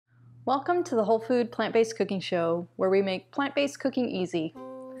Welcome to the Whole Food Plant-Based Cooking Show, where we make plant-based cooking easy.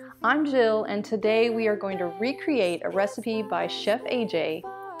 I'm Jill, and today we are going to recreate a recipe by Chef AJ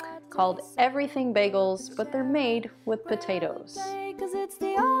called Everything Bagels, but they're made with potatoes. It's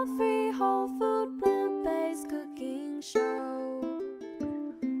the all-free whole food plant-based cooking show.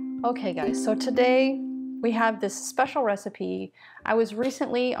 Okay guys, so today we have this special recipe. I was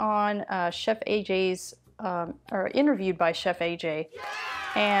recently on Chef AJ's, or interviewed by Chef AJ.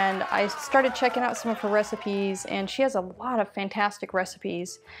 And I started checking out some of her recipes, and she has a lot of fantastic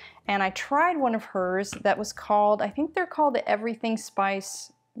recipes. And I tried one of hers that was called, I think they're called the Everything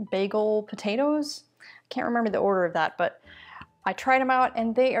Spice Bagel Potatoes. I can't remember the order of that, but I tried them out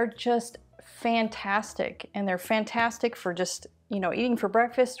and they are just fantastic. And they're fantastic for just, you know, eating for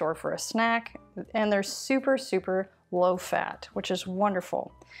breakfast or for a snack. And they're super, super low fat, which is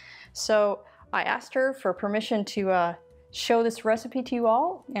wonderful. So I asked her for permission to show this recipe to you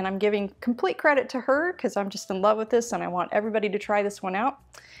all, and I'm giving complete credit to her because I'm just in love with this and I want everybody to try this one out.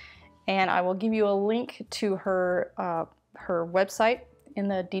 And I will give you a link to her her website in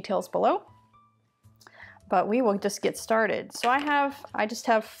the details below. But we will just get started. So I just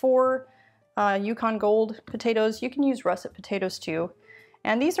have 4 Yukon Gold potatoes. You can use russet potatoes too,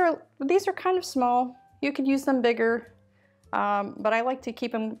 and these are kind of small. You could use them bigger, but I like to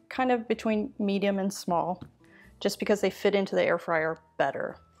keep them kind of between medium and small, just because they fit into the air fryer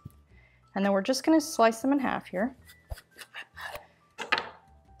better. And then we're just gonna slice them in half here.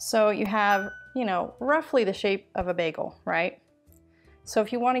 So you have, you know, roughly the shape of a bagel, right? So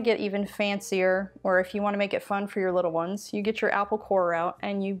if you wanna get even fancier, or if you wanna make it fun for your little ones, you get your apple core out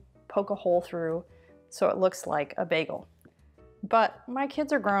and you poke a hole through so it looks like a bagel. But my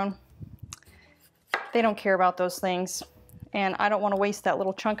kids are grown. They don't care about those things. And I don't want to waste that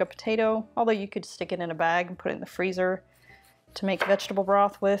little chunk of potato, although you could stick it in a bag and put it in the freezer to make vegetable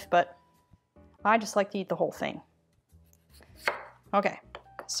broth with, but I just like to eat the whole thing. Okay,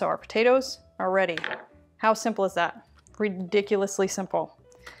 so our potatoes are ready. How simple is that? Ridiculously simple.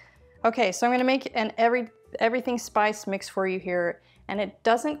 Okay, so I'm going to make an everything spice mix for you here, and it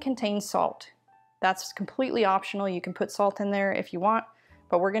doesn't contain salt. That's completely optional. You can put salt in there if you want,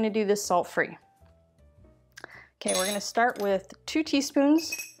 but we're going to do this salt-free. Okay, we're gonna start with 2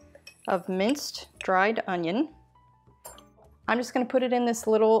 teaspoons of minced dried onion. I'm just gonna put it in this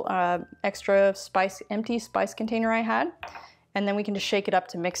little extra empty spice container I had, and then we can just shake it up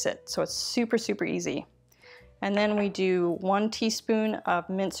to mix it. So it's super, super easy. And then we do 1 teaspoon of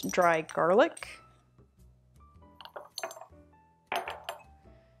minced dry garlic,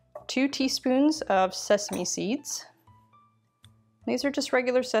 2 teaspoons of sesame seeds. These are just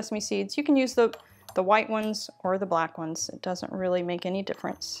regular sesame seeds. You can use the white ones or the black ones. It doesn't really make any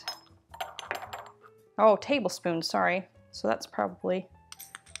difference. Oh, tablespoon, sorry. So that's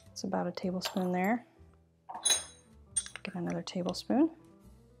it's about a tablespoon there. Get another tablespoon.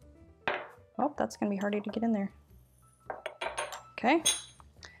 Oh, that's gonna be harder to get in there. Okay.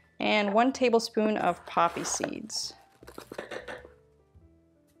 And 1 tablespoon of poppy seeds.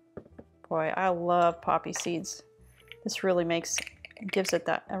 Boy, I love poppy seeds. This really gives it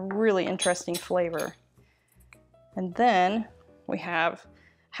a really interesting flavor. And then we have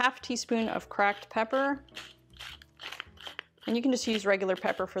 1/2 teaspoon of cracked pepper. And you can just use regular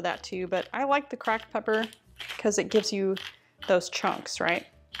pepper for that too, but I like the cracked pepper because it gives you those chunks, right?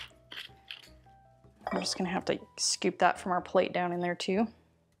 I'm just gonna have to scoop that from our plate down in there too.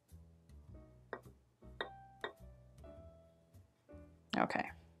 Okay.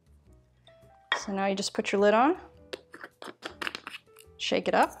 So now you just put your lid on. Shake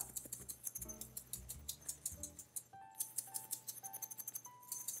it up.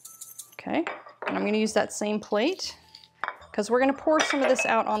 Okay, and I'm going to use that same plate because we're going to pour some of this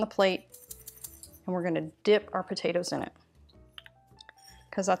out on the plate and we're going to dip our potatoes in it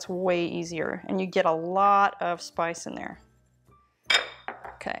because that's way easier and you get a lot of spice in there.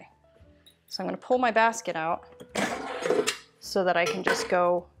 Okay, so I'm going to pull my basket out so that I can just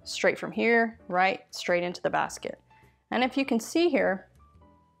go straight from here, right, straight into the basket. And if you can see here,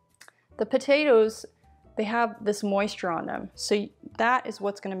 the potatoes, they have this moisture on them. So that is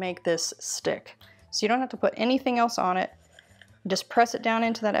what's gonna make this stick. So you don't have to put anything else on it. Just press it down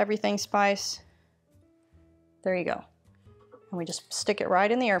into that everything spice. There you go. And we just stick it right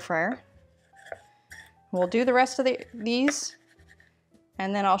in the air fryer. We'll do the rest of these,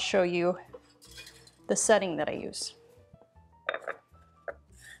 and then I'll show you the setting that I use.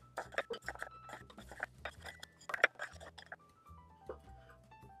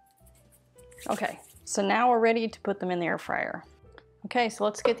 Okay, so now we're ready to put them in the air fryer. Okay, so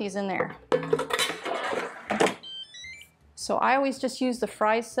let's get these in there. So So I always just use the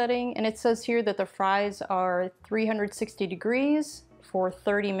fries setting, and it says here that the fries are 360 degrees for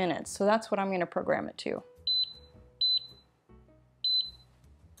 30 minutes. So that's what I'm going to program it to.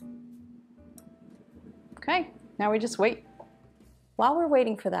 Okay, now we just wait. While we're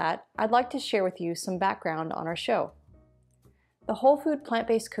waiting for that, I'd like to share with you some background on our show. The Whole Food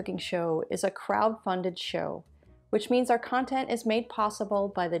Plant-Based Cooking Show is a crowd-funded show, which means our content is made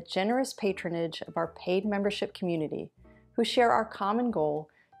possible by the generous patronage of our paid membership community, who share our common goal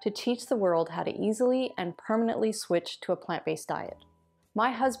to teach the world how to easily and permanently switch to a plant-based diet.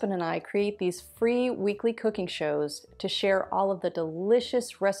 My husband and I create these free weekly cooking shows to share all of the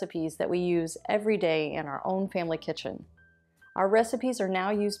delicious recipes that we use every day in our own family kitchen. Our recipes are now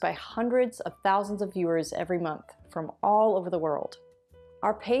used by hundreds of thousands of viewers every month from all over the world.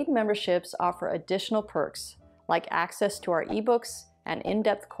 Our paid memberships offer additional perks like access to our ebooks and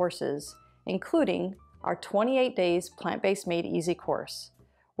in-depth courses, including our 28 Days Plant-Based Made Easy course,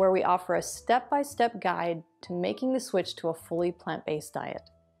 where we offer a step-by-step guide to making the switch to a fully plant-based diet.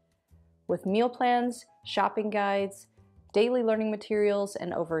 With meal plans, shopping guides, daily learning materials,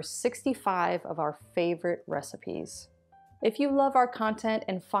 and over 65 of our favorite recipes. If you love our content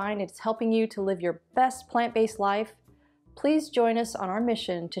and find it's helping you to live your best plant-based life, please join us on our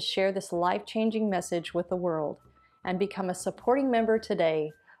mission to share this life-changing message with the world and become a supporting member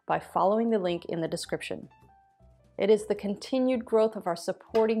today by following the link in the description. It is the continued growth of our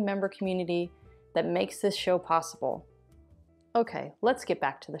supporting member community that makes this show possible. Okay, let's get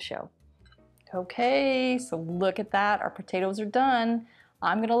back to the show. Okay, so look at that. Our potatoes are done.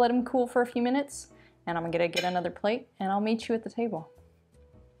 I'm gonna let them cool for a few minutes, and I'm gonna get another plate, and I'll meet you at the table.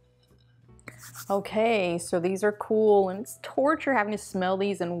 Okay, so these are cool, and it's torture having to smell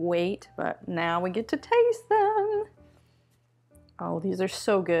these and wait, but now we get to taste them. Oh, these are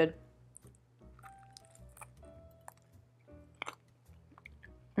so good.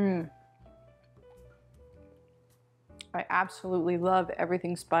 I absolutely love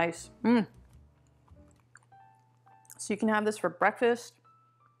everything spice. So you can have this for breakfast,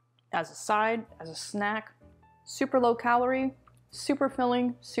 as a side, as a snack. Super low calorie, super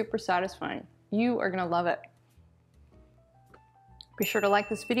filling, super satisfying. You are gonna love it. Be sure to like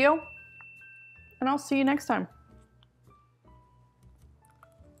this video, and I'll see you next time.